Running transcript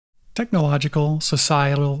Technological,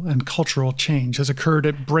 societal, and cultural change has occurred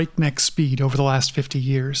at breakneck speed over the last 50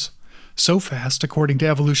 years. So fast, according to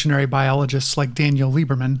evolutionary biologists like Daniel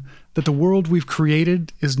Lieberman, that the world we've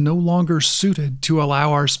created is no longer suited to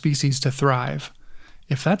allow our species to thrive.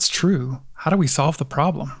 If that's true, how do we solve the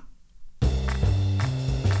problem?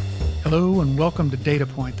 Hello and welcome to Data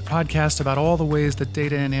Point, the podcast about all the ways that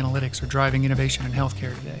data and analytics are driving innovation in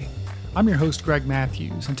healthcare today. I'm your host, Greg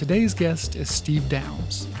Matthews, and today's guest is Steve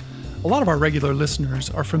Downes. A lot of our regular listeners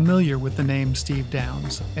are familiar with the name Steve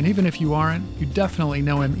Downes, and even if you aren't, you definitely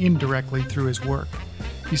know him indirectly through his work.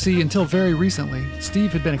 You see, until very recently,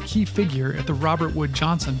 Steve had been a key figure at the Robert Wood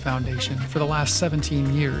Johnson Foundation for the last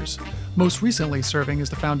 17 years, most recently serving as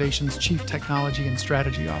the foundation's Chief Technology and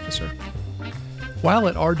Strategy Officer. While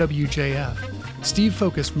at RWJF, Steve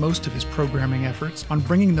focused most of his programming efforts on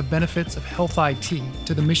bringing the benefits of health IT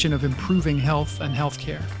to the mission of improving health and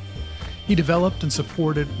healthcare. He developed and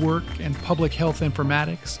supported work in public health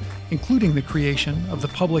informatics, including the creation of the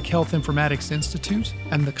Public Health Informatics Institute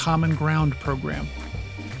and the Common Ground program.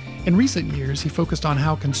 In recent years, he focused on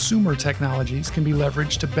how consumer technologies can be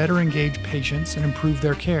leveraged to better engage patients and improve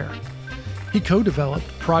their care. He co-developed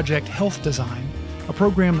Project Health Design, a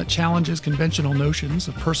program that challenges conventional notions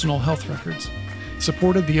of personal health records,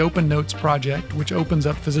 supported the Open Notes project, which opens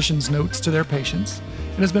up physicians' notes to their patients,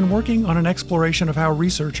 and has been working on an exploration of how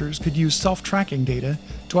researchers could use self-tracking data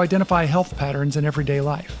to identify health patterns in everyday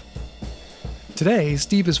life. Today,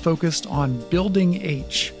 Steve is focused on Building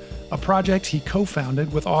H, a project he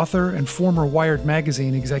co-founded with author and former Wired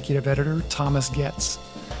magazine executive editor Thomas Goetz.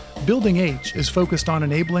 Building H is focused on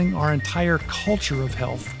enabling our entire culture of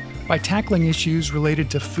health by tackling issues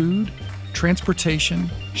related to food,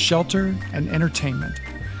 transportation, shelter, and entertainment.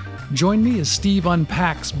 Join me as Steve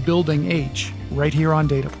unpacks Building H right here on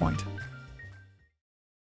Data Point.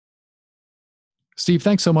 Steve,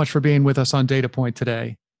 thanks so much for being with us on Data Point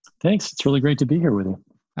today. Thanks. It's really great to be here with you.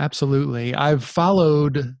 Absolutely. I've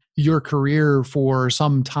followed your career for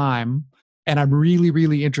some time, and I'm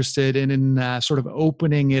really interested in sort of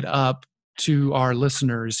opening it up to our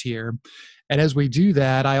listeners here. And as we do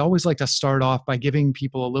that, I always like to start off by giving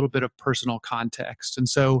people a little bit of personal context. And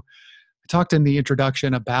so I talked in the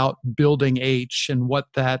introduction about Building H and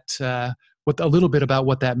a little bit about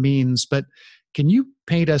what that means. But can you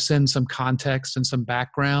paint us in some context and some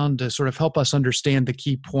background to sort of help us understand the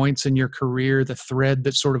key points in your career, the thread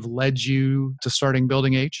that sort of led you to starting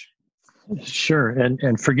Building H? Sure.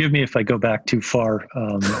 And forgive me if I go back too far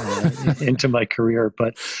into my career,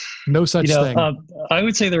 but no such thing. I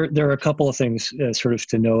would say there are a couple of things sort of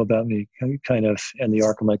to know about me kind of and the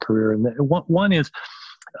arc of my career. And one is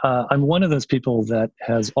I'm one of those people that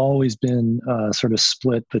has always been sort of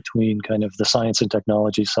split between kind of the science and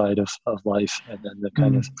technology side of life and then the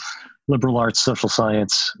kind of liberal arts, social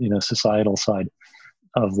science, societal side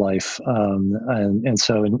of life. And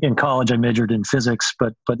so in college, I majored in physics,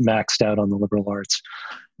 but maxed out on the liberal arts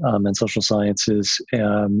and social sciences.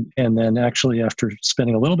 And then actually after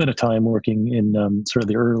spending a little bit of time working in sort of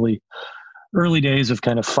the early days of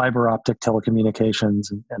kind of fiber optic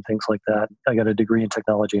telecommunications and things like that, I got a degree in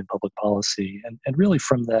technology and public policy. And really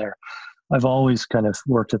from there, I've always kind of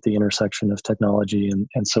worked at the intersection of technology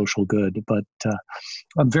and social good, but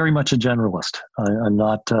I'm very much a generalist. I'm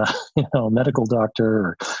not a medical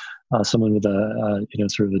doctor or someone with a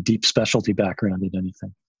sort of a deep specialty background in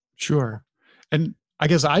anything. Sure. And I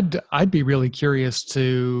guess I'd be really curious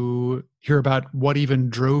to hear about what even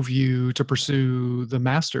drove you to pursue the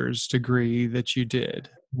master's degree that you did.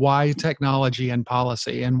 Why technology and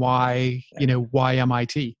policy, and why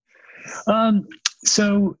MIT?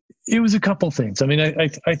 So it was a couple things. I mean,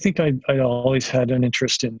 I think I always had an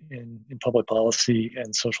interest in public policy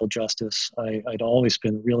and social justice. I'd always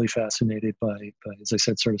been really fascinated by, as I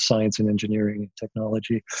said, sort of science and engineering and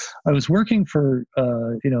technology. I was working for, a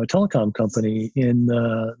telecom company in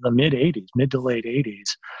the mid to late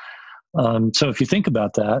 80s. So if you think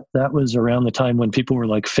about that, that was around the time when people were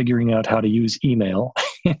like figuring out how to use email.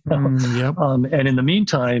 Yep. And in the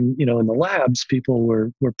meantime, in the labs, people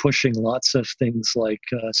were pushing lots of things like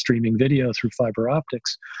streaming video through fiber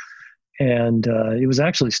optics. And it was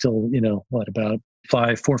actually still, about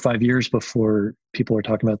 4 or 5 years before people were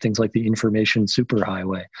talking about things like the information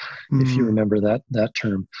superhighway, if you remember that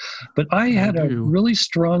term. But I had a really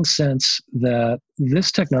strong sense that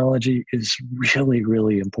this technology is really,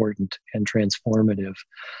 really important and transformative.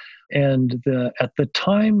 And at the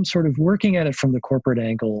time, sort of working at it from the corporate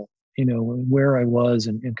angle, where I was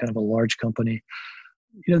in kind of a large company,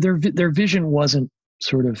 their vision wasn't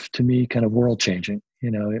sort of, to me, kind of world changing.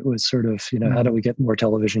 It was sort of, how do we get more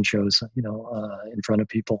television shows, in front of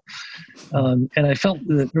people? And I felt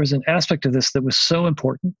that there was an aspect of this that was so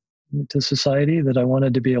important to society that I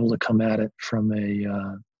wanted to be able to come at it from a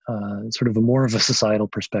sort of a more of a societal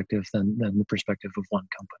perspective than the perspective of one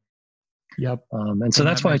company. Yep. And so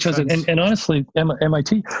that's why I chose it. And honestly,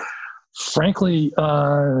 MIT, frankly,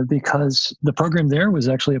 because the program there was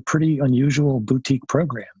actually a pretty unusual boutique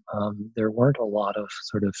program. There weren't a lot of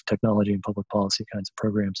sort of technology and public policy kinds of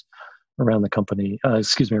programs around the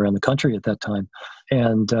country at that time.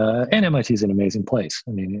 And MIT is an amazing place.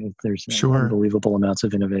 I mean, there's unbelievable amounts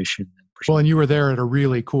of innovation. Well, and you were there at a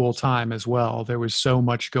really cool time as well. There was so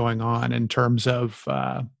much going on in terms of,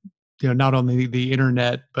 not only the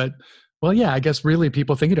internet, but, well, yeah, I guess really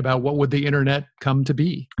people thinking about what would the internet come to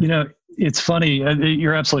be. It's funny.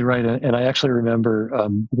 You're absolutely right. And I actually remember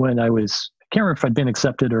when I can't remember if I'd been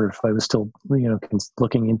accepted or if I was still,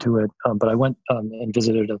 looking into it. But I went and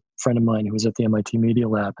visited a friend of mine who was at the MIT Media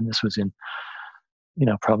Lab, and this was in,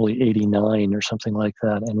 probably 89 or something like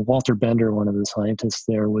that. And Walter Bender, one of the scientists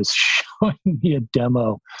there, was showing me a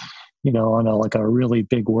demo, on a really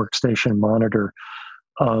big workstation monitor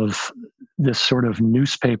of this sort of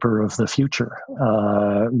newspaper of the future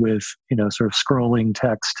with, sort of scrolling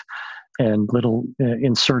text and little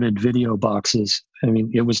inserted video boxes. I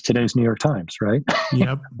mean, it was today's New York Times, right?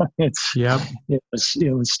 Yep. It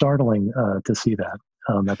was startling to see that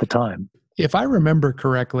at the time. If I remember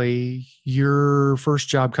correctly, your first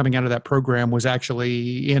job coming out of that program was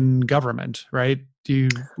actually in government, right? You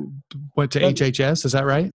went to HHS, is that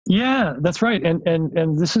right? Yeah, that's right.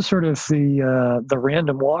 And this is sort of the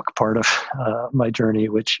random walk part of my journey,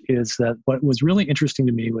 which is that what was really interesting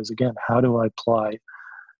to me was, again, how do I apply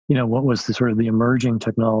what was the sort of the emerging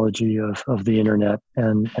technology of the internet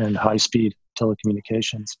and high-speed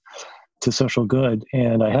telecommunications to social good.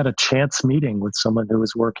 And I had a chance meeting with someone who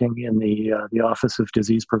was working in the Office of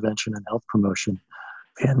Disease Prevention and Health Promotion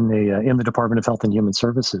in the Department of Health and Human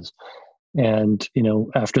Services. And,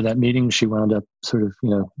 after that meeting, she wound up sort of,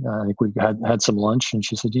 I think we had some lunch, and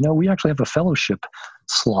she said, we actually have a fellowship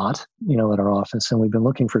slot, at our office, and we've been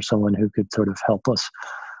looking for someone who could sort of help us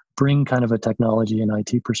bring kind of a technology and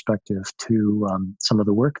IT perspective to some of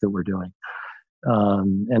the work that we're doing.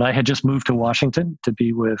 And I had just moved to Washington to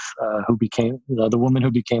be with who became the woman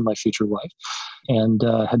who became my future wife, and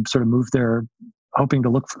had sort of moved there hoping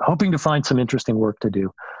to find some interesting work to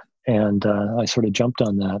do. And I sort of jumped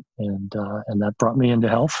on that, and that brought me into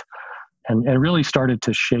health, and really started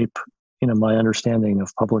to shape my understanding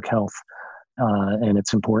of public health and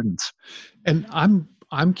its importance. And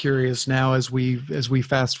I'm curious now, as we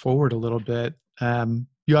fast forward a little bit,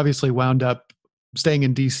 you obviously wound up staying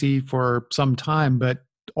in DC for some time, but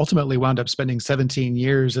ultimately wound up spending 17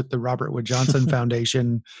 years at the Robert Wood Johnson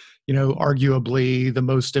Foundation, arguably the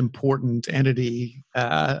most important entity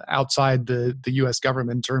outside the U.S.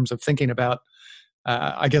 government in terms of thinking about,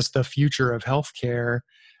 I guess, the future of healthcare.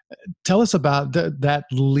 Tell us about that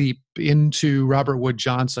leap into Robert Wood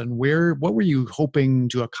Johnson. What were you hoping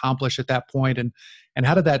to accomplish at that point, and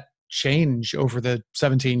how did that change over the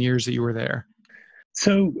 17 years that you were there?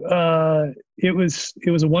 So it was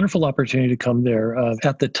a wonderful opportunity to come there.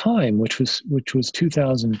 At the time, which was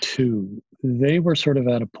 2002, they were sort of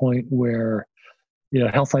at a point where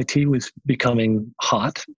health IT was becoming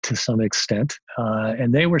hot to some extent,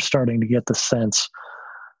 and they were starting to get the sense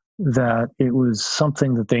that it was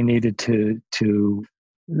something that they needed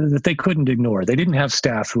that they couldn't ignore. They didn't have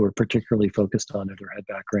staff who were particularly focused on it or had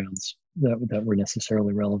backgrounds that were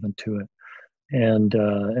necessarily relevant to it. And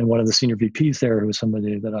one of the senior VPs there, who was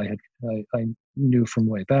somebody that I knew from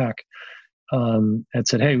way back, had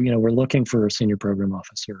said, "Hey, we're looking for a senior program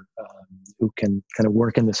officer who can kind of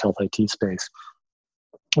work in this health IT space."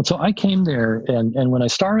 And so I came there, and when I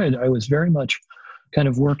started, I was very much kind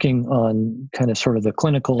of working on kind of sort of the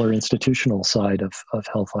clinical or institutional side of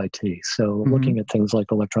health IT. So looking at things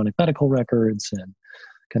like electronic medical records and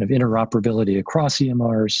kind of interoperability across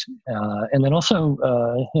EMRs, and then also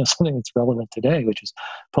something that's relevant today, which is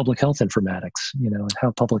public health informatics, and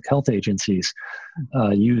how public health agencies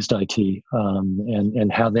used IT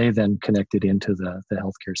and how they then connected into the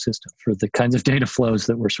healthcare system for the kinds of data flows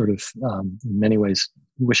that we're sort of, in many ways,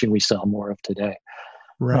 wishing we saw more of today.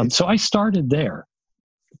 Right. So I started there.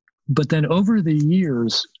 But then over the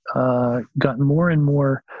years, got more and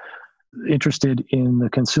more interested in the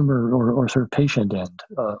consumer or sort of patient end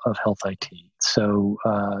of health IT. So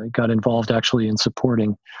got involved actually in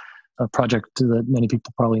supporting a project that many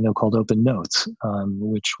people probably know called Open Notes,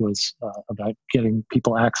 which was about getting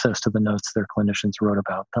people access to the notes their clinicians wrote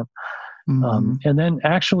about them. And then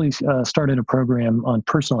actually started a program on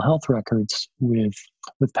personal health records with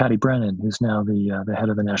Patty Brennan, who's now the head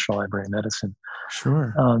of the National Library of Medicine.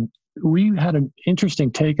 Sure. We had an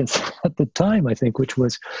interesting take at the time, I think, which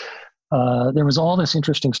was there was all this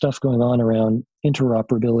interesting stuff going on around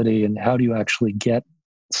interoperability and how do you actually get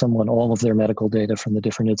someone all of their medical data from the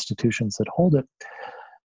different institutions that hold it.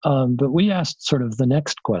 But we asked sort of the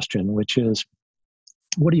next question, which is,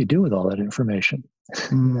 what do you do with all that information?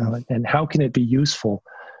 And how can it be useful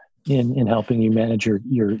in helping you manage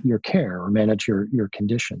your care or manage your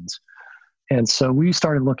conditions? And so we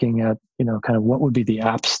started looking at, kind of what would be the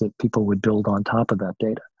apps that people would build on top of that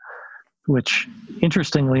data, which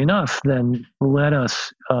interestingly enough then led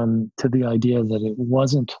us to the idea that it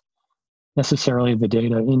wasn't necessarily the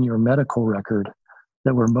data in your medical record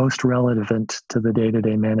that were most relevant to the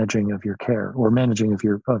day-to-day managing of your care or managing of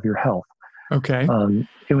your health. Okay.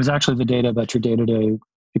 It was actually the data about your day-to-day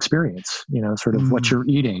experience, sort of what you're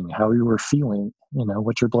eating, how you were feeling,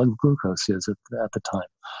 what your blood glucose is at the time.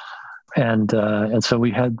 And so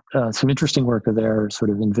we had some interesting work there, sort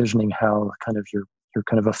of envisioning how kind of your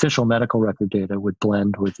kind of official medical record data would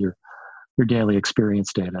blend with your daily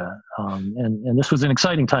experience data. And this was an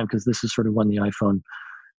exciting time because this is sort of when the iPhone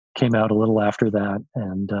came out a little after that,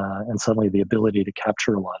 and suddenly the ability to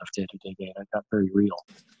capture a lot of day-to-day data got very real.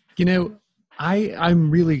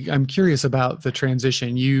 I'm curious about the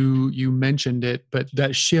transition. You mentioned it, but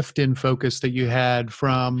that shift in focus that you had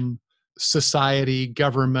from society,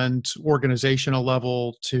 government, organizational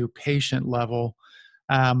level to patient level.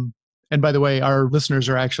 And by the way, our listeners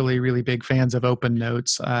are actually really big fans of Open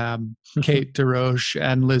Notes. Kate DeRoche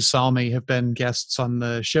and Liz Salmi have been guests on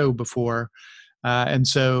the show before. And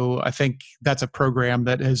so I think that's a program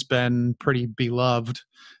that has been pretty beloved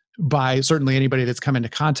by certainly anybody that's come into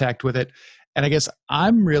contact with it. And I guess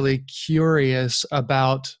I'm really curious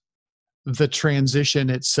about the transition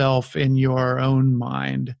itself in your own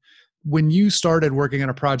mind. When you started working on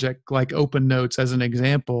a project like Open Notes, as an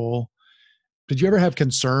example, did you ever have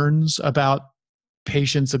concerns about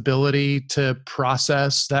patients' ability to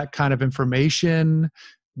process that kind of information?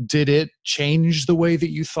 Did it change the way that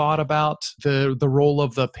you thought about the role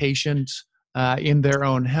of the patient in their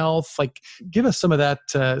own health? Like, give us some of that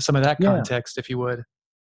context, if you would.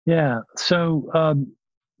 Yeah. So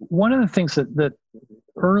one of the things that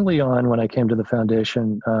early on when I came to the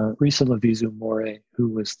foundation, Risa Lovizu-Mourey, who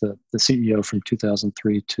was the CEO from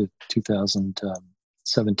 2003 to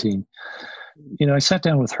 2017, I sat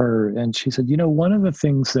down with her and she said, one of the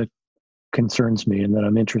things that concerns me and that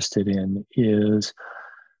I'm interested in is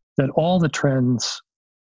that all the trends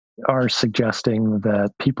are suggesting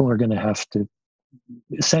that people are going to have to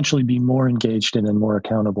essentially be more engaged in and more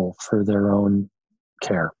accountable for their own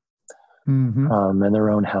care and their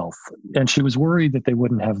own health. And she was worried that they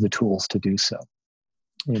wouldn't have the tools to do so.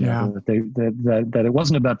 That it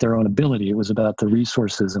wasn't about their own ability. It was about the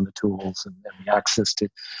resources and the tools and the access to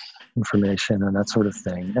information and that sort of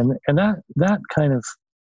thing. And that kind of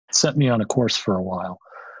set me on a course for a while.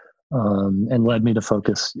 And led me to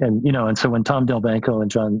focus. And so when Tom Del Banco and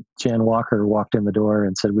Jan Walker walked in the door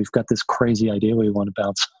and said, we've got this crazy idea we want to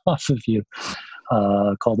bounce off of you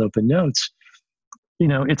called Open Notes,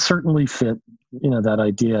 it certainly fit, that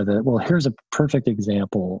idea that, well, here's a perfect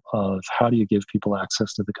example of how do you give people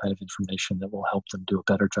access to the kind of information that will help them do a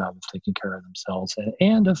better job of taking care of themselves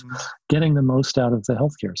and of getting the most out of the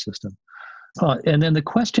healthcare system. And then the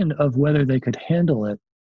question of whether they could handle it,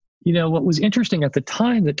 what was interesting at the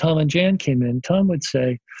time that Tom and Jan came in, Tom would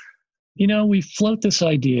say, we float this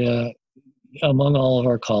idea among all of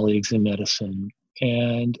our colleagues in medicine,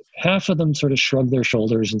 and half of them sort of shrug their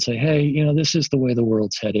shoulders and say, hey, this is the way the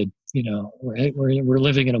world's headed. We're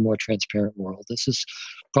living in a more transparent world. This is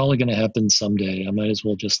probably going to happen someday. I might as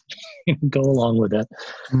well just go along with it.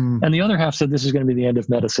 And the other half said this is going to be the end of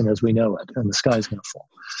medicine as we know it, and the sky's going to fall.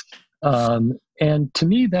 And to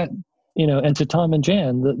me, that, and to Tom and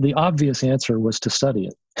Jan, the obvious answer was to study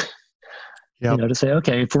it. Yep. To say,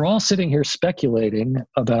 okay, if we're all sitting here speculating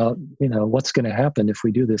about, what's going to happen if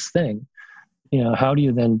we do this thing, how do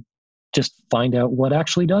you then just find out what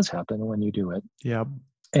actually does happen when you do it? Yep.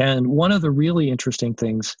 And one of the really interesting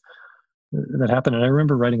things that happened, and I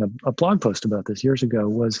remember writing a blog post about this years ago,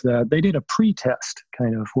 was that they did a pre-test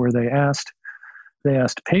kind of where they asked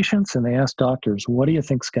patients and they asked doctors, what do you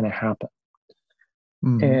think's going to happen?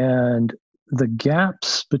 And the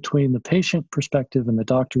gaps between the patient perspective and the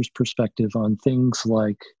doctor's perspective on things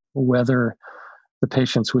like whether the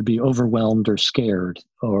patients would be overwhelmed or scared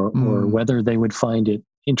or whether they would find it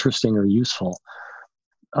interesting or useful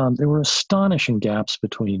there were astonishing gaps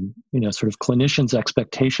between, sort of clinicians'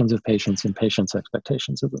 expectations of patients and patients'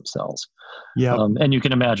 expectations of themselves. Yeah. And you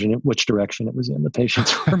can imagine which direction it was in. The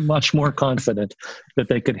patients were much more confident that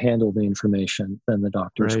they could handle the information than the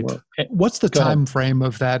doctors Right. were. What's the Go ahead. time frame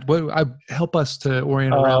of that? Help us to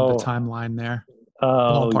orient around the timeline there.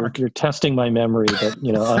 Ballpark. You're testing my memory, but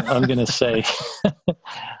I'm going to say,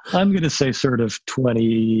 sort of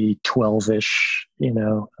 2012-ish.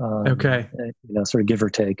 Okay. Sort of give or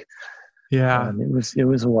take. Yeah. It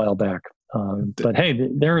was a while back. But hey,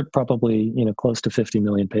 there are probably close to 50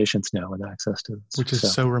 million patients now with access to this, which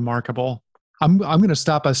is so remarkable. I'm going to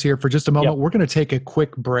stop us here for just a moment. Yep. We're going to take a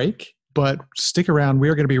quick break, but stick around. We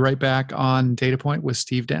are going to be right back on Data Point with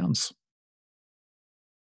Steve Downs.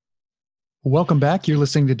 Welcome back. You're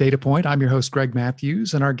listening to Data Point. I'm your host, Greg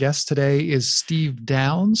Matthews, and our guest today is Steve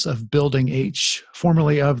Downs of Building H,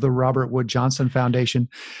 formerly of the Robert Wood Johnson Foundation.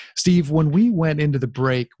 Steve, when we went into the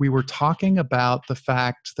break, we were talking about the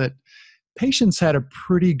fact that patients had a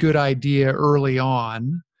pretty good idea early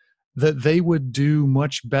on that they would do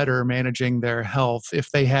much better managing their health if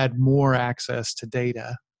they had more access to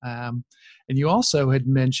data. And you also had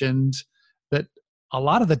mentioned that a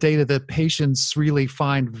lot of the data that patients really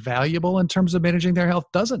find valuable in terms of managing their health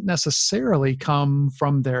doesn't necessarily come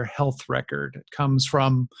from their health record. It comes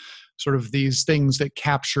from sort of these things that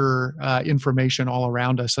capture information all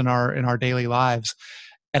around us in our daily lives.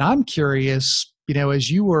 And I'm curious, as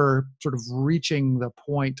you were sort of reaching the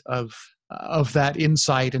point of that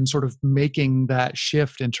insight and sort of making that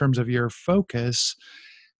shift in terms of your focus,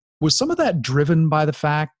 was some of that driven by the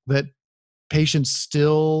fact that patients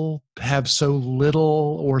still have so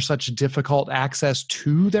little or such difficult access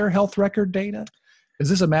to their health record data? Is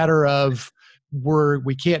this a matter of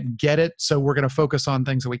we can't get it, so we're going to focus on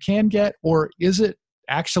things that we can get? Or is it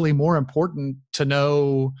actually more important to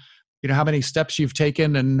know, how many steps you've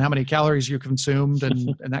taken and how many calories you consumed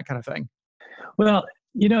and that kind of thing? Well,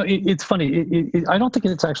 it's funny. I don't think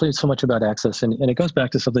it's actually so much about access. And it goes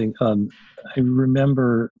back to something I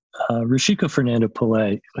remember Rushiko Fernando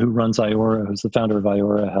Pillay, who runs Iora, who's the founder of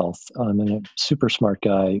Iora Health, and a super smart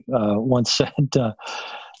guy, once said,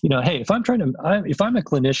 hey, if I'm a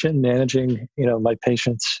clinician managing, my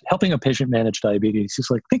patients, helping a patient manage diabetes, he's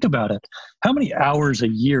like, think about it. How many hours a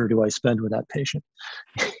year do I spend with that patient?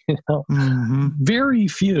 Very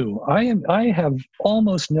few. I have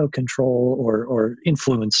almost no control or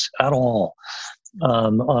influence at all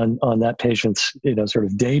on that patient's sort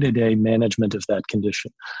of day-to-day management of that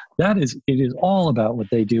condition. It is all about what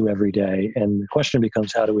they do every day, and the question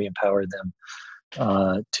becomes, how do we empower them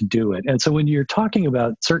to do it? And so when you're talking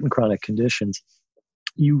about certain chronic conditions,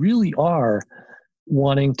 you really are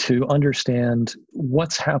wanting to understand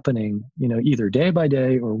what's happening, either day by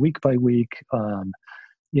day or week by week.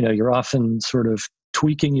 You're often sort of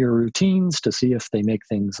tweaking your routines to see if they make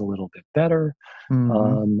things a little bit better.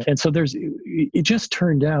 And so it just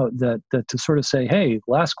turned out that to sort of say, hey,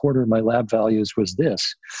 last quarter my lab values was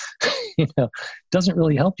this, doesn't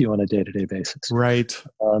really help you on a day-to-day basis. Right.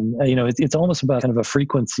 It's almost about kind of a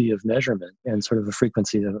frequency of measurement and sort of a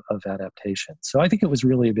frequency of adaptation. So I think it was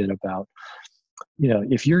really a bit about,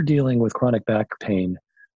 if you're dealing with chronic back pain,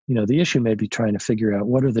 the issue may be trying to figure out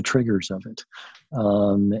what are the triggers of it.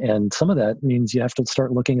 And some of that means you have to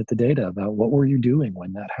start looking at the data about what were you doing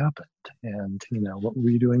when that happened, and what were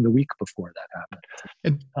you doing the week before that happened.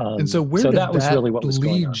 And so where did that was really what was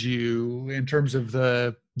going on. lead you in terms of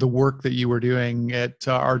the work that you were doing at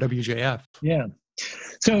RWJF? Yeah.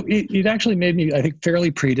 So it actually made me, I think,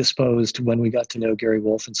 fairly predisposed when we got to know Gary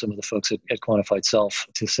Wolf and some of the folks at Quantified Self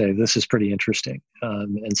to say, this is pretty interesting.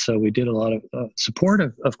 And so we did a lot of support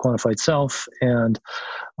of Quantified Self, and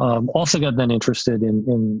also got then interested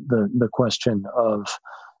in the question of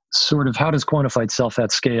sort of how does Quantified Self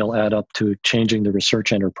at scale add up to changing the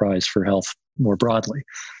research enterprise for health more broadly.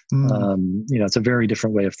 It's a very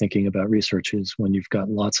different way of thinking about research is when you've got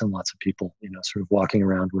lots and lots of people, sort of walking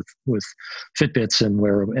around with Fitbits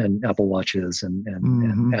and Apple Watches and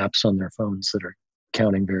apps on their phones that are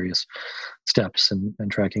counting various steps and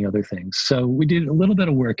tracking other things. So we did a little bit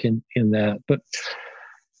of work in that, but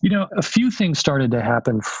a few things started to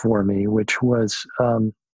happen for me, which was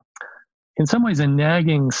in some ways a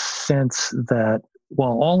nagging sense that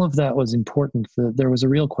while all of that was important, there was a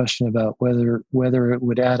real question about whether it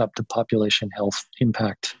would add up to population health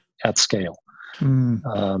impact at scale. And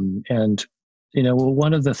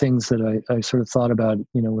one of the things that I sort of thought about,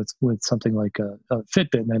 with something like a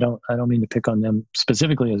Fitbit, and I don't mean to pick on them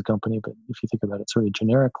specifically as a company, but if you think about it sort of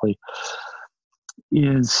generically,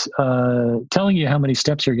 is telling you how many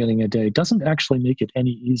steps you're getting a day doesn't actually make it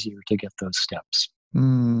any easier to get those steps.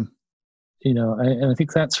 And I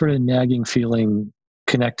think that sort of nagging feeling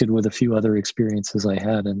connected with a few other experiences I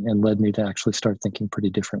had and led me to actually start thinking pretty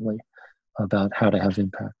differently about how to have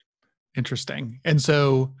impact. Interesting. And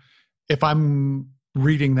so if I'm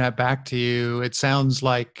reading that back to you, it sounds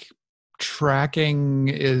like tracking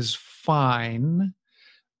is fine,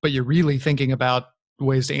 but you're really thinking about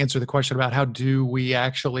ways to answer the question about how do we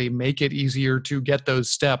actually make it easier to get those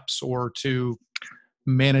steps or to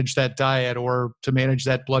manage that diet or to manage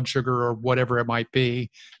that blood sugar or whatever it might be.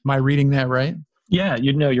 Am I reading that right? Yeah,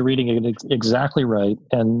 you're reading it exactly right.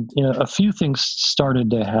 And, a few things started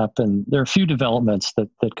to happen. There are a few developments that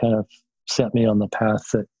kind of set me on the path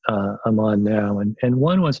that I'm on now. And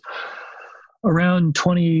one was around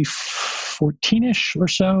 2014-ish or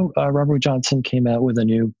so, Robert Johnson came out with a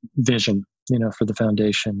new vision, for the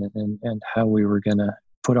foundation and how we were going to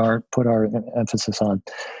put our emphasis on.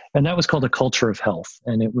 And that was called a culture of health.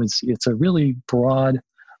 And it's a really broad,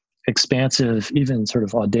 expansive, even sort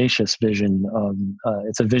of audacious vision.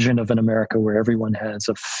 It's a vision of an America where everyone has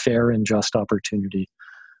a fair and just opportunity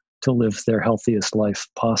to live their healthiest life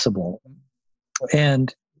possible.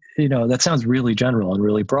 And, that sounds really general and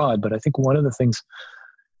really broad, but I think one of the things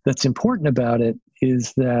that's important about it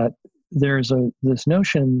is that there's this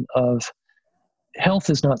notion of health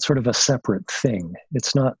is not sort of a separate thing.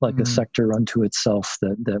 It's not like a sector unto itself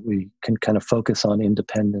that we can kind of focus on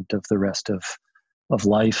independent of the rest of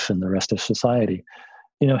life and the rest of society.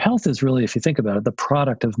 Health is really, if you think about it, the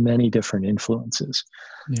product of many different influences.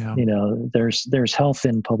 Yeah. There's health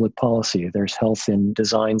in public policy. There's health in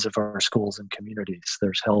designs of our schools and communities.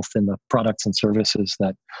 There's health in the products and services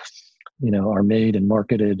that, are made and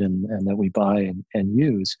marketed and that we buy and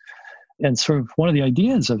use. And sort of one of the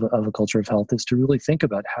ideas of a culture of health is to really think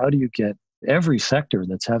about how do you get every sector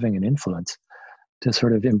that's having an influence to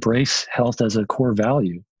sort of embrace health as a core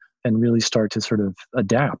value and really start to sort of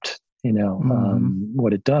adapt,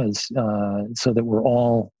 what it does so that we're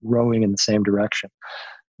all rowing in the same direction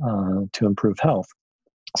to improve health.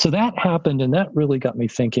 So that happened, and that really got me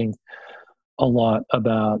thinking a lot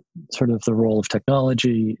about sort of the role of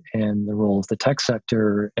technology and the role of the tech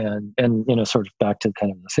sector and sort of back to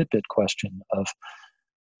kind of the Fitbit question of,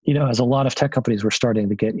 as a lot of tech companies were starting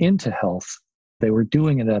to get into health, they were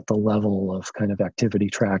doing it at the level of kind of activity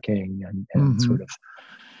tracking and sort of,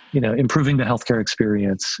 improving the healthcare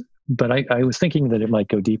experience. But I was thinking that it might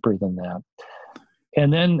go deeper than that.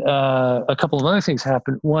 And then a couple of other things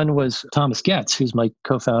happened. One was Thomas Getz, who's my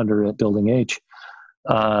co-founder at Building H,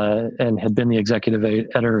 and had been the executive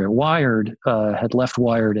editor at Wired, had left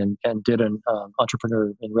Wired and did an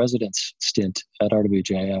entrepreneur in residence stint at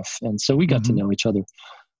RWJF. And so we got to know each other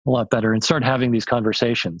a lot better and started having these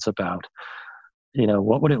conversations about,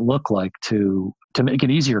 what would it look like to make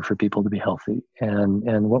it easier for people to be healthy?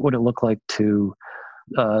 And what would it look like to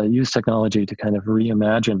use technology to kind of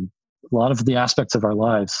reimagine a lot of the aspects of our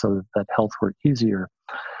lives so that health were easier?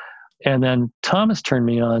 And then Thomas turned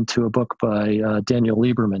me on to a book by Daniel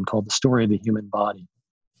Lieberman called The Story of the Human Body.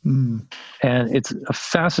 And it's a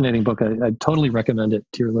fascinating book. I totally recommend it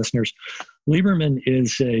to your listeners. Lieberman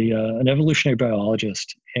is an evolutionary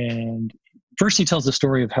biologist. And first he tells the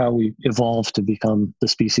story of how we evolved to become the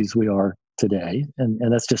species we are today.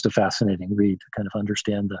 And that's just a fascinating read to kind of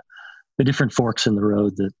understand the different forks in the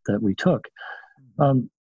road that we took.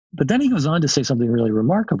 But then he goes on to say something really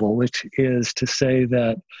remarkable, which is to say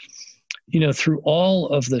that, through all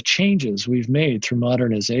of the changes we've made through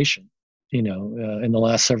modernization, in the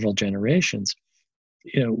last several generations,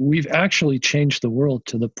 we've actually changed the world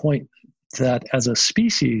to the point that as a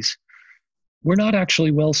species, we're not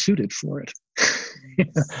actually well suited for it.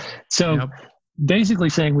 So basically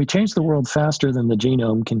saying we changed the world faster than the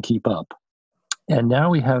genome can keep up. And now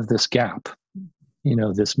we have this gap,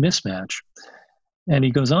 this mismatch. And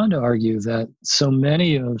he goes on to argue that so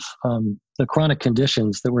many of the chronic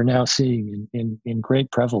conditions that we're now seeing in great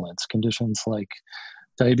prevalence, conditions like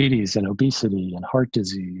diabetes and obesity and heart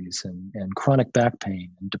disease and chronic back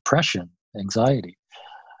pain and depression, anxiety,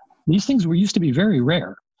 these things used to be very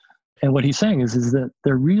rare. And what he's saying is that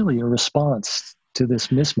they're really a response to this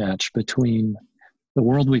mismatch between the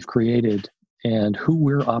world we've created and who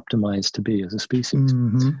we're optimized to be as a species.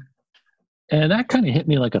 And that kind of hit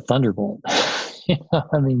me like a thunderbolt.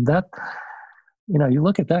 I mean, that, you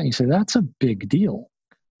look at that and you say, that's a big deal.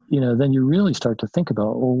 Then you really start to think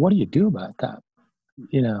about, well, what do you do about that?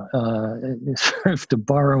 Sort of to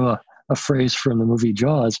borrow a phrase from the movie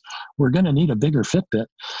Jaws, we're going to need a bigger Fitbit.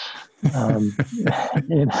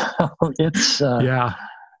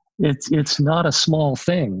 It's not a small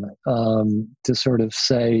thing to sort of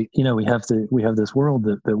say, we have this world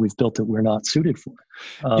that we've built that we're not suited for.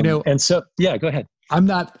 And so, yeah, go ahead. I'm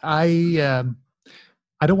not. I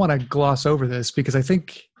don't want to gloss over this because I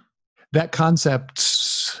think that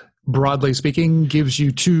concept, broadly speaking, gives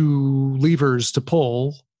you two levers to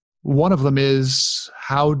pull. One of them is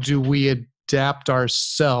how do we adapt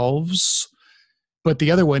ourselves, but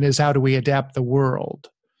the other one is how do we adapt the world.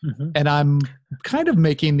 Mm-hmm. And I'm kind of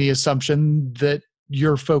making the assumption that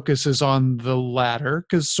your focus is on the latter,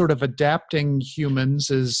 because sort of adapting humans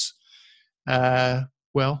is,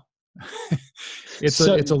 well, it's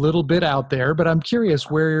a little bit out there, but I'm curious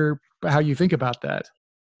how you think about that.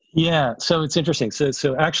 Yeah, so it's interesting.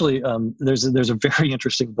 So actually, there's a very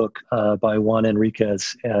interesting book by Juan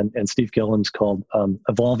Enriquez and Steve Gillens called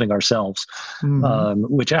 "Evolving Ourselves," mm-hmm.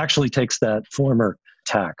 Which actually takes that former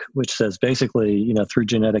tack, which says basically, through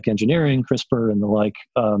genetic engineering, CRISPR, and the like,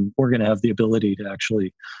 we're going to have the ability to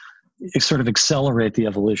actually sort of accelerate the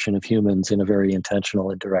evolution of humans in a very intentional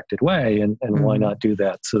and directed way. And mm-hmm. why not do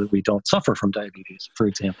that so that we don't suffer from diabetes, for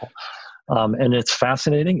example? And it's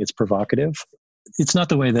fascinating. It's provocative. It's not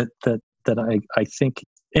the way that I think.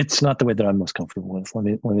 It's not the way that I'm most comfortable with. Let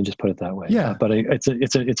me just put it that way. Yeah. But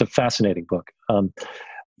it's a fascinating book.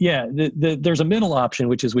 There's a middle option,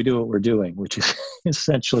 which is we do what we're doing, which is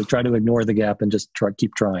essentially try to ignore the gap and just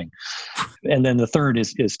keep trying. And then the third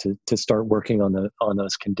is to start working on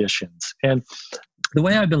those conditions. And the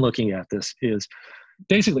way I've been looking at this is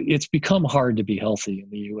basically it's become hard to be healthy in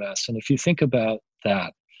the U.S. And if you think about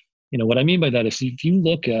that, what I mean by that is if you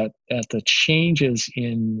look at the changes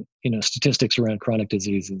in statistics around chronic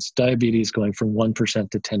diseases, diabetes going from 1%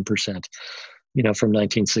 to 10%, from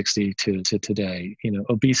 1960 to today,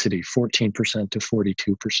 obesity 14% to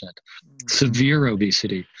 42%, severe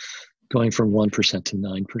obesity going from 1% to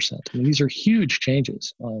 9%. I mean, these are huge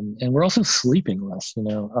changes, and we're also sleeping less.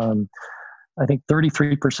 I think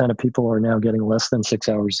 33% of people are now getting less than 6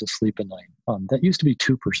 hours of sleep a night. That used to be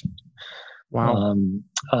 2%. Wow.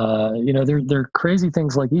 There are crazy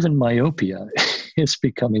things like even myopia is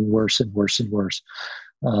becoming worse and worse and worse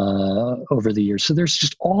over the years. So there's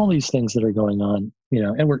just all these things that are going on,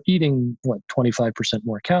 and we're eating 25%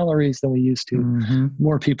 more calories than we used to. Mm-hmm.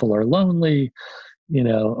 More people are lonely.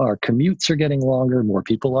 Our commutes are getting longer. More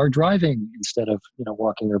people are driving instead of,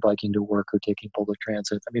 walking or biking to work or taking public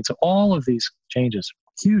transit. I mean, so all of these changes,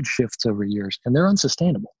 huge shifts over years, and they're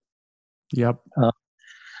unsustainable. Yep.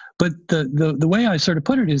 But the way I sort of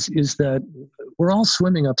put it is that we're all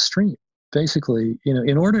swimming upstream. Basically,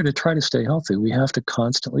 in order to try to stay healthy, we have to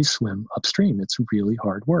constantly swim upstream. It's really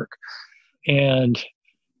hard work. And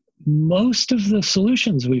most of the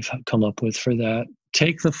solutions we've come up with for that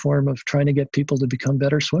take the form of trying to get people to become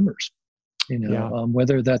better swimmers.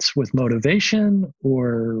 Whether that's with motivation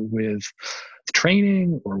or with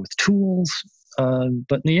training or with tools.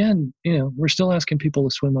 But in the end, we're still asking people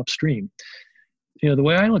to swim upstream. The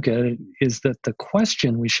way I look at it is that the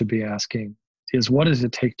question we should be asking is, what does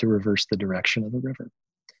it take to reverse the direction of the river?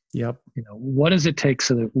 Yep. What does it take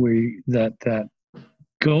so that that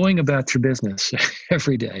going about your business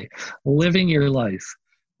every day, living your life,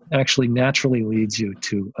 actually naturally leads you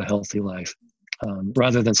to a healthy life,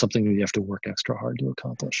 rather than something that you have to work extra hard to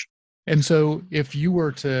accomplish. And so if you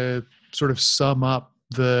were to sort of sum up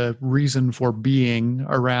the reason for being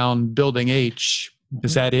around Building H,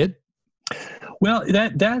 is that it? Well,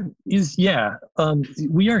 that is, yeah.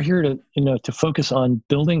 We are here to focus on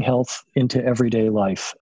building health into everyday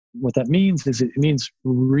life. What that means is it means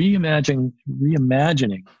reimagining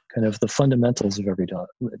kind of the fundamentals of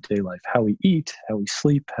everyday life: how we eat, how we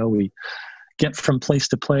sleep, how we get from place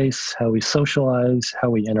to place, how we socialize, how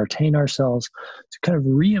we entertain ourselves. To kind of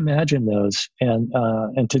reimagine those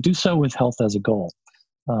and to do so with health as a goal.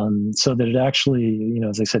 So that it actually,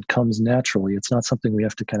 as I said, comes naturally. It's not something we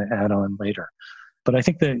have to kind of add on later. But I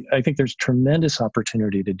think there's tremendous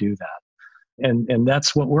opportunity to do that. And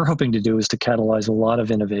that's what we're hoping to do, is to catalyze a lot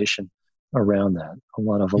of innovation around that, a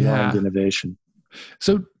lot of aligned innovation.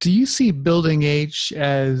 So do you see Building H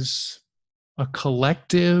as a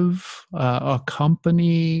collective, a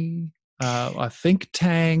company, a think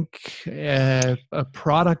tank, a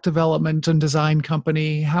product development and design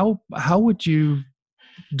company? How would you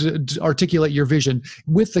articulate your vision,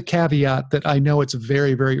 with the caveat that I know it's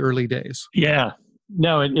very, very early days? Yeah,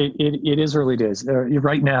 no, it is early days.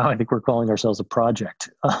 Right now, I think we're calling ourselves a project,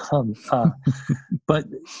 but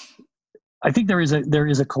I think there is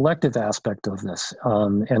a collective aspect of this,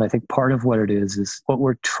 and I think part of what it is what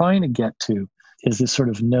we're trying to get to is this sort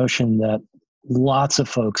of notion that lots of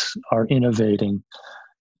folks are innovating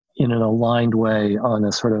in an aligned way on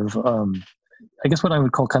a sort of I guess what I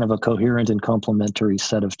would call kind of a coherent and complementary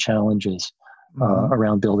set of challenges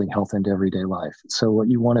around building health into everyday life. So what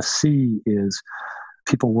you want to see is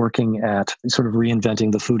people working at sort of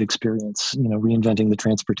reinventing the food experience, reinventing the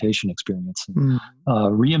transportation experience, Mm.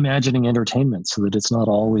 reimagining entertainment so that it's not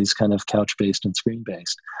always kind of couch-based and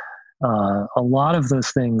screen-based. A lot of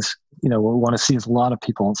those things, we want to see is a lot of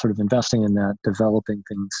people sort of investing in that, developing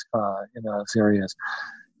things in those areas.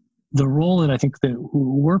 The role that I think that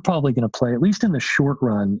we're probably going to play, at least in the short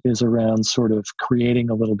run, is around sort of creating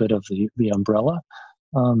a little bit of the umbrella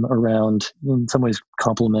around, in some ways,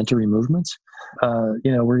 complementary movements. We're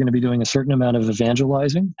going to be doing a certain amount of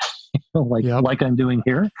evangelizing, like I'm doing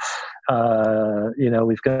here.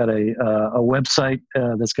 We've got a website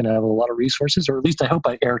that's going to have a lot of resources, or at least I hope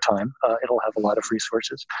by airtime, it'll have a lot of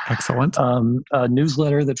resources. Excellent. A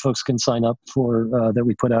newsletter that folks can sign up for that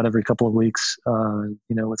we put out every couple of weeks,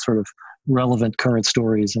 with sort of relevant current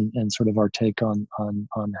stories and sort of our take on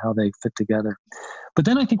how they fit together. But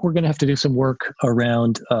then I think we're going to have to do some work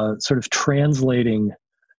around sort of translating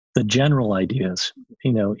the general ideas,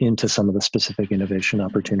 into some of the specific innovation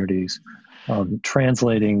opportunities,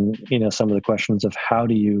 translating, some of the questions of how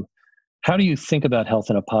do you think about health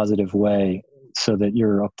in a positive way so that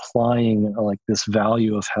you're applying like this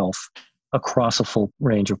value of health across a full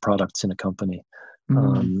range of products in a company.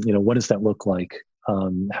 What does that look like?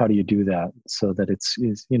 How do you do that so that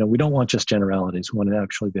we don't want just generalities. We want to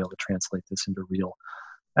actually be able to translate this into real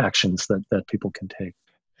actions that people can take.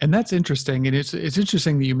 And that's interesting. And it's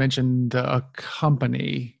interesting that you mentioned a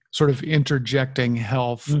company sort of interjecting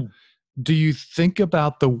health. Do you think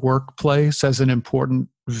about the workplace as an important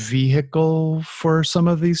vehicle for some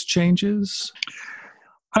of these changes?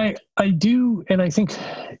 I do. And I think,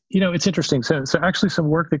 it's interesting. So actually some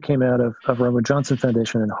work that came out of Robert Johnson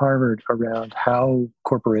Foundation and Harvard around how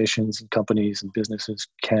corporations and companies and businesses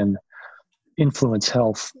can influence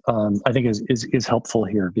health, I think is helpful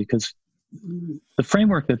here, because the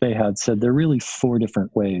framework that they had said there are really 4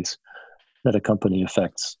 different ways that a company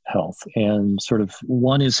affects health. And sort of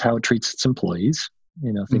one is how it treats its employees,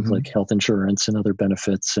 things like health insurance and other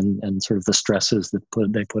benefits and sort of the stresses that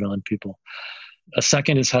they put on people. A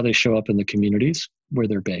second is how they show up in the communities where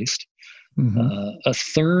they're based. A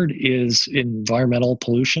third is environmental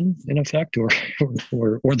pollution, in effect, or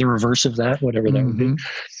the reverse of that, whatever that would be.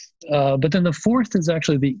 But then the fourth is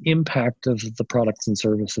actually the impact of the products and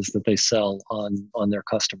services that they sell on their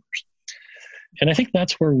customers. And I think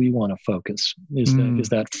that's where we want to focus, is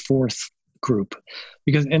that fourth group.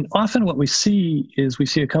 And often what we see is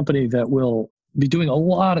a company that will be doing a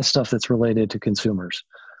lot of stuff that's related to consumers.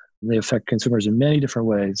 They affect consumers in many different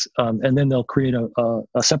ways. And then they'll create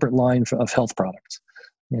a separate line of health products,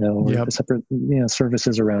 separate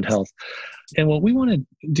services around health. And what we want to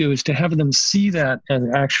do is to have them see that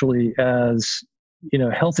as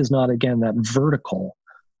health is not, again, that vertical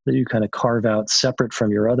that you kind of carve out separate from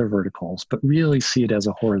your other verticals, but really see it as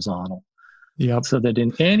a horizontal. So that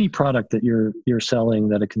in any product that you're selling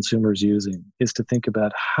that a consumer is using, is to think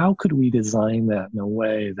about how could we design that in a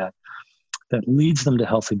way that leads them to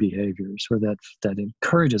healthy behaviors, or that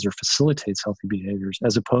encourages or facilitates healthy behaviors,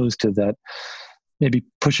 as opposed to that maybe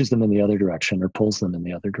pushes them in the other direction or pulls them in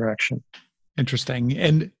the other direction. Interesting.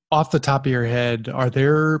 And off the top of your head, are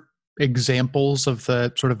there examples of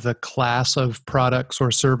the sort of the class of products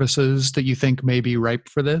or services that you think may be ripe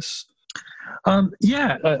for this?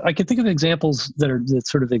 I can think of examples that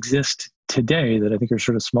sort of exist today that I think are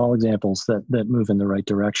sort of small examples that move in the right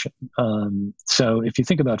direction. So if you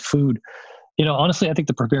think about food, honestly, I think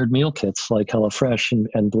the prepared meal kits like HelloFresh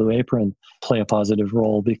and Blue Apron play a positive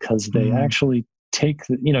role, because they actually take,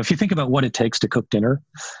 if you think about what it takes to cook dinner,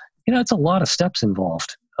 it's a lot of steps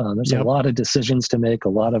involved. There's a lot of decisions to make, a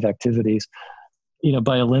lot of activities.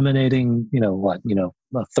 By eliminating,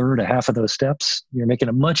 a third, a half of those steps, you're making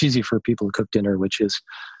it much easier for people to cook dinner, which is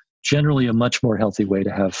generally a much more healthy way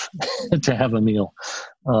to have a meal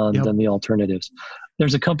than the alternatives.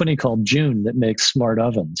 There's a company called June that makes smart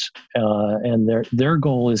ovens, and their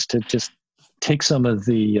goal is to just take some of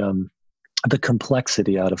the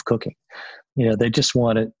complexity out of cooking. They just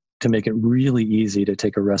want it to make it really easy to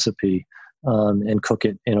take a recipe and cook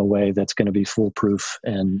it in a way that's going to be foolproof,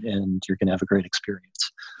 and you're going to have a great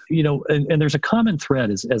experience. And there's a common thread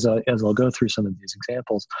as I'll go through some of these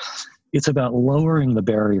examples. It's about lowering the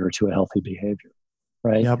barrier to a healthy behavior,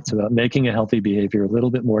 right? It's about making a healthy behavior a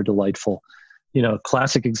little bit more delightful.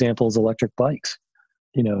 Classic example is electric bikes.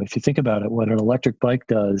 If you think about it, what an electric bike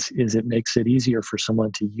does is it makes it easier for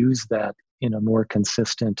someone to use that in a more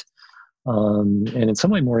consistent and in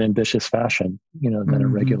some way more ambitious fashion, than a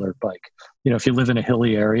regular bike. If you live in a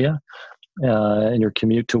hilly area and your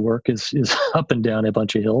commute to work is up and down a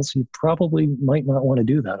bunch of hills, you probably might not want to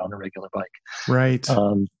do that on a regular bike. Right.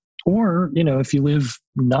 Or, if you live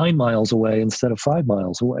 9 miles away instead of 5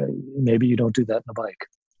 miles away, maybe you don't do that in a bike.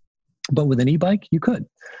 But with an e-bike, you could.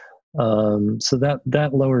 So that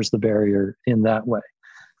lowers the barrier in that way.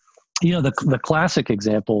 The classic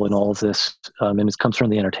example in all of this, and it comes from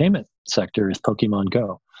the entertainment sector, is Pokemon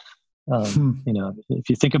Go. If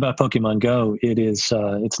you think about Pokemon Go,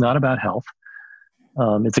 it's not about health.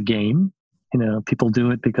 It's a game. People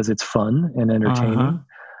do it because it's fun and entertaining. Uh-huh.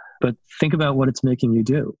 But think about what it's making you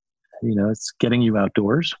do. It's getting you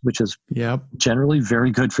outdoors, which is generally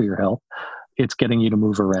very good for your health. It's getting you to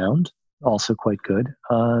move around, also quite good.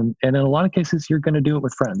 And in a lot of cases, you're going to do it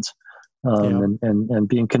with friends. And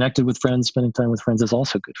being connected with friends, spending time with friends is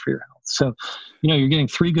also good for your health. So, you're getting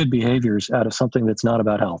 3 good behaviors out of something that's not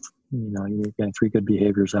about health. You're getting 3 good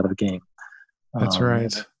behaviors out of a game. That's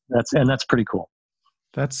right. That's pretty cool.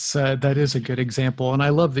 That is a good example. And I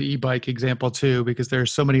love the e-bike example too, because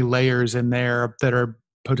there's so many layers in there that are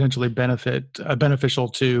potentially beneficial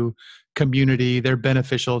to community. They're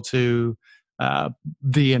beneficial to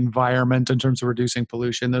the environment in terms of reducing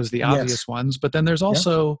pollution. Those are the obvious ones. But then there's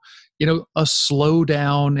also, a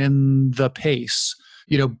slowdown in the pace,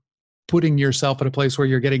 putting yourself at a place where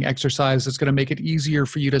you're getting exercise that's going to make it easier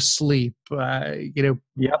for you to sleep,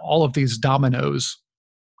 all of these dominoes.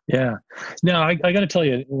 Yeah. No, I got to tell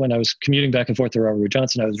you, when I was commuting back and forth to Robert Wood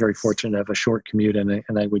Johnson, I was very fortunate to have a short commute, and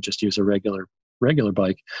I would just use a regular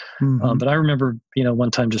bike. Mm-hmm. But I remember,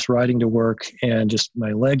 one time just riding to work, and just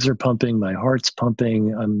my legs are pumping, my heart's pumping.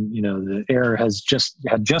 The air had just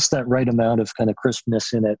that right amount of kind of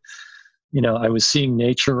crispness in it. I was seeing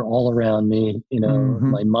nature all around me.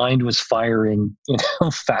 Mm-hmm. My mind was firing,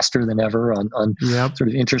 faster than ever on sort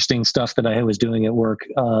of interesting stuff that I was doing at work.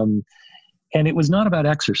 And it was not about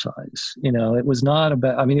exercise. It was not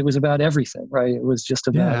about, it was about everything, right? It was just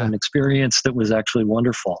about an experience that was actually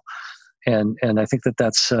wonderful. And I think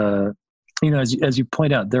that's, as you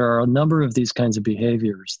point out, there are a number of these kinds of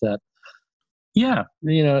behaviors that,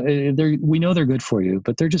 we know they're good for you,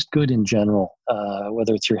 but they're just good in general,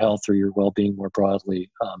 whether it's your health or your well-being more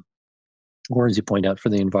broadly, or as you point out, for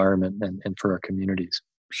the environment and for our communities.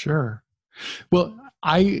 Sure. Well,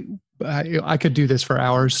 I could do this for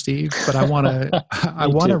hours, Steve, but I want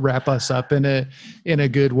to wrap us up in a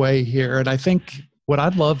good way here. And I think what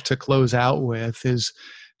I'd love to close out with is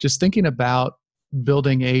just thinking about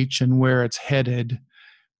Building H and where it's headed.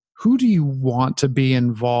 Who do you want to be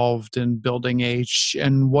involved in Building H,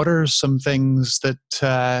 and what are some things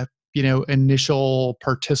that initial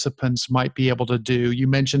participants might be able to do? You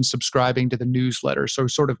mentioned subscribing to the newsletter, so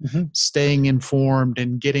sort of staying informed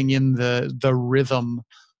and getting in the rhythm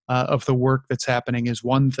of the work that's happening is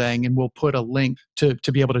one thing, and we'll put a link to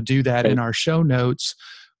be able to do that in our show notes.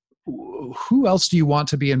 Who else do you want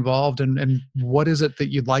to be involved, and what is it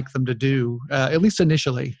that you'd like them to do, at least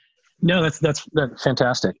initially? No, that's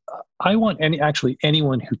fantastic. I want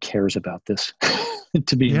anyone who cares about this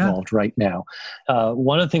to be involved right now.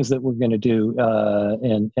 One of the things that we're going to do,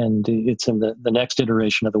 and it's in the next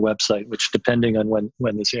iteration of the website, which depending on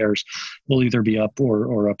when this airs, will either be up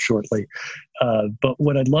or up shortly. But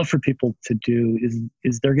what I'd love for people to do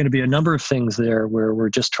is there are going to be a number of things there where we're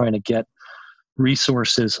just trying to get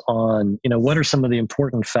resources on, what are some of the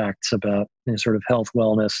important facts about sort of health,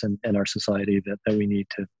 wellness, and our society that we need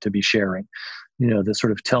to be sharing, that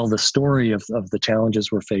sort of tell the story of the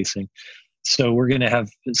challenges we're facing. So we're going to have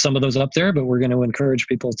some of those up there, but we're going to encourage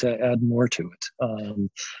people to add more to it. One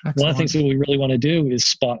of the things that we really want to do is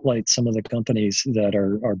spotlight some of the companies that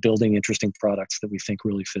are building interesting products that we think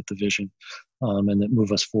really fit the vision, and that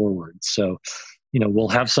move us forward. So we'll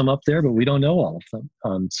have some up there, but we don't know all of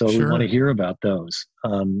them. So we want to hear about those.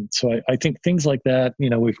 So I think things like that,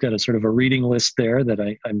 we've got a sort of a reading list there that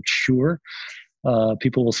I'm sure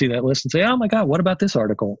people will see that list and say, oh my God, what about this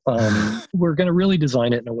article? We're going to really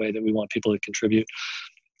design it in a way that we want people to contribute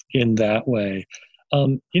in that way.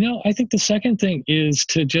 I think the second thing is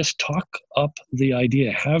to just talk up the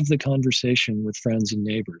idea, have the conversation with friends and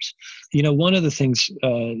neighbors. One of the things,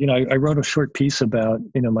 I wrote a short piece about,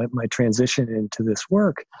 my transition into this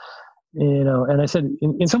work, and I said,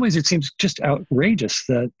 in some ways it seems just outrageous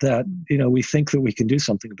that we think that we can do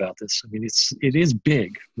something about this. It is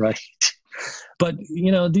big, right? But,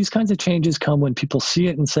 these kinds of changes come when people see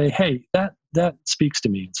it and say, hey, that speaks to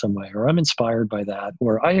me in some way, or I'm inspired by that,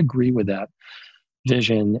 or I agree with that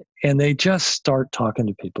vision, and they just start talking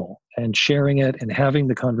to people and sharing it and having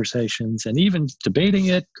the conversations and even debating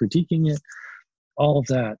it, critiquing it, all of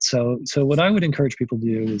that. So what I would encourage people to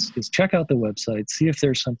do is check out the website, see if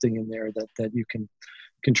there's something in there that you can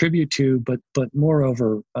contribute to, but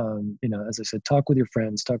moreover, as I said, talk with your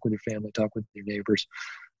friends, talk with your family, talk with your neighbors,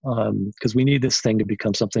 because we need this thing to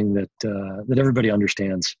become something that everybody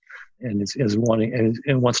understands and is wanting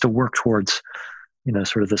and wants to work towards,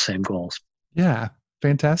 sort of the same goals. Yeah.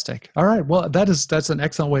 Fantastic. All right. Well, that's an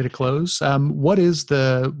excellent way to close. What is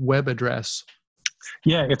the web address?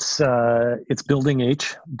 Yeah, it's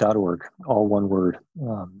buildingh.org, all one word,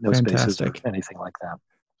 no spaces or anything like that.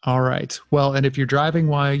 All right. Well, and if you're driving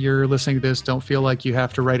while you're listening to this, don't feel like you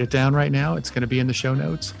have to write it down right now. It's going to be in the show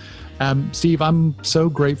notes. Steve, I'm so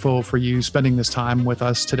grateful for you spending this time with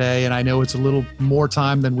us today. And I know it's a little more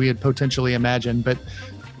time than we had potentially imagined, but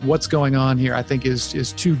what's going on here, I think,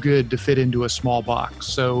 is too good to fit into a small box.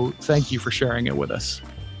 So thank you for sharing it with us.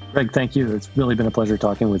 Greg, thank you. It's really been a pleasure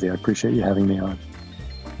talking with you. I appreciate you having me on.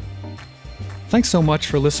 Thanks so much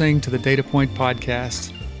for listening to the Data Point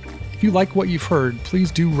podcast. If you like what you've heard, please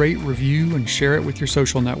do rate, review, and share it with your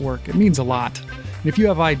social network. It means a lot. And if you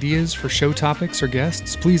have ideas for show topics or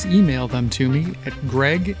guests, please email them to me at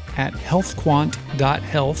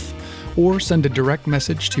greg@healthquant.health or send a direct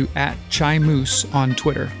message to @ChiMoose on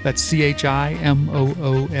Twitter. That's CHIMOOSE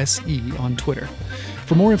on Twitter.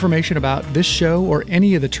 For more information about this show or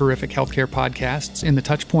any of the terrific healthcare podcasts in the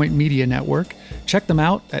Touchpoint Media Network, check them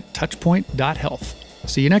out at touchpoint.health.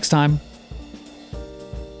 See you next time.